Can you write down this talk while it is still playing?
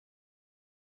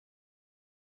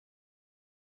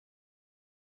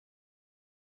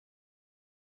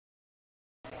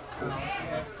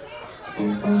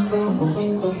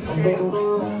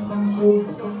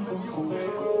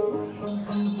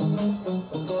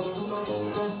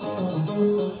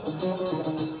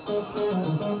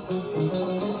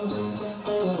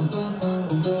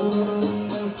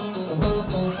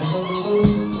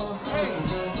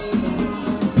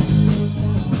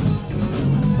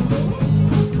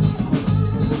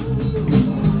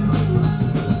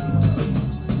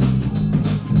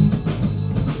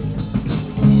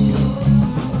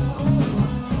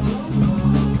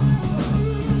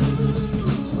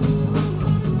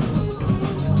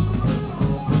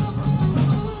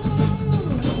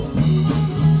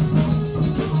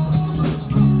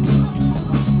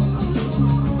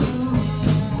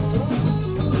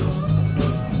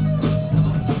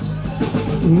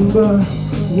But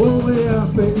one way I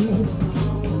feel,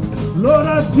 Lord,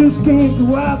 I just can't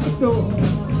go out the door.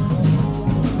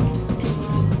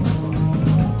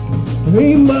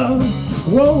 Hey, ma,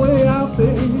 one way I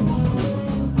feel,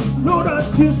 Lord, I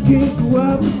just can't go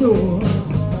out the door.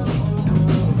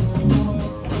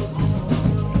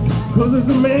 'Cause there's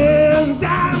a man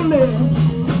down there,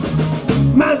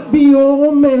 might be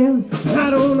old man, I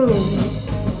don't know.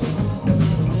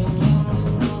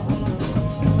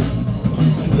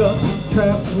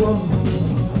 Trapped woman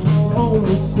on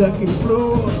the second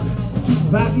floor.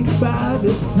 If I get by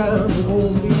this time, it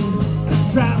won't be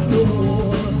trapped no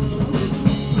more.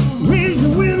 Raise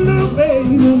your window,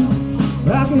 baby,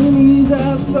 I can ease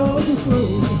out all the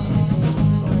floor.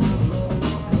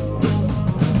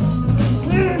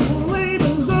 And the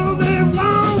ladies all they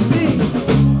want me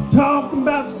talking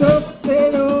about stuff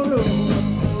they don't know.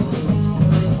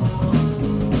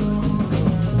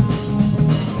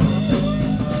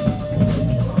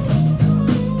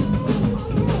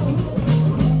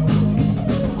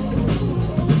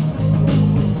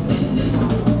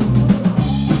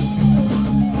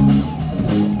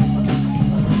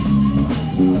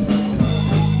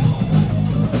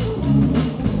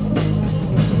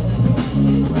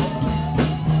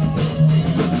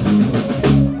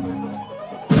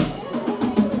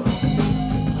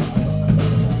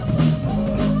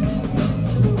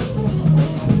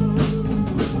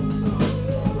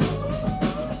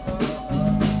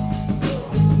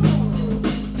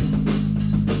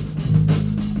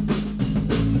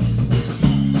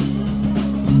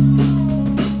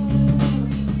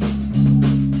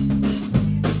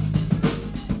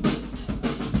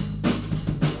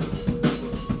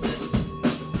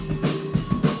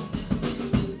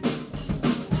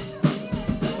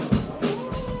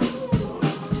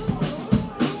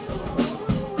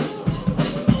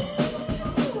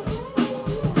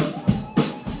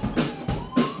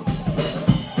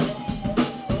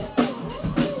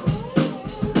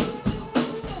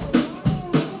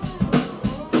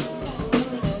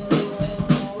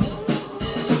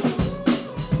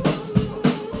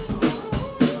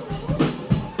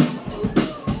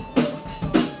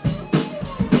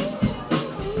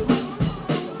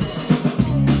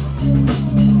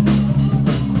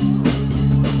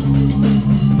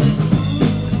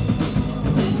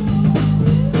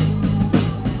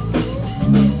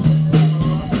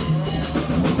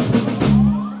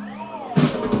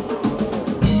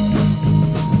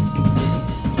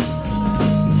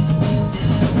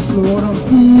 Lord, I'm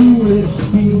foolish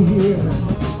being here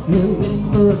in the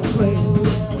first place.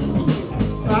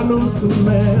 I know some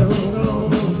man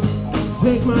gonna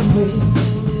take my place.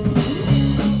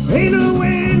 Ain't no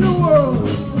way in the world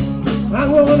I'm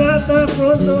going out that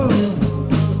front door.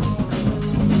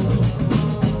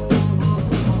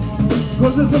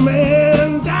 'Cause there's a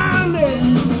man down there,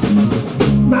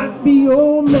 might be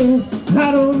old man,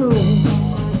 I don't know.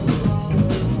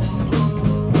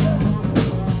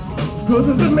 'Cause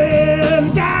there's a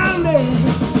man down there,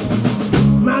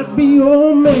 might be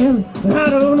old man, I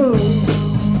don't know.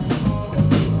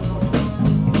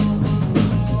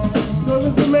 'Cause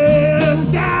there's a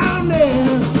man down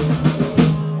there.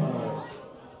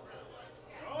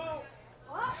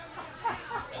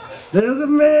 There's a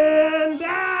man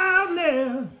down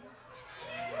there.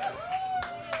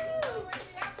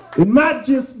 It might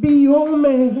just be old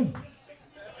man.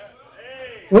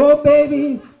 Oh,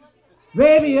 baby.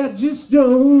 Baby, I just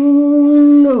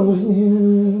don't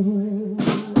know.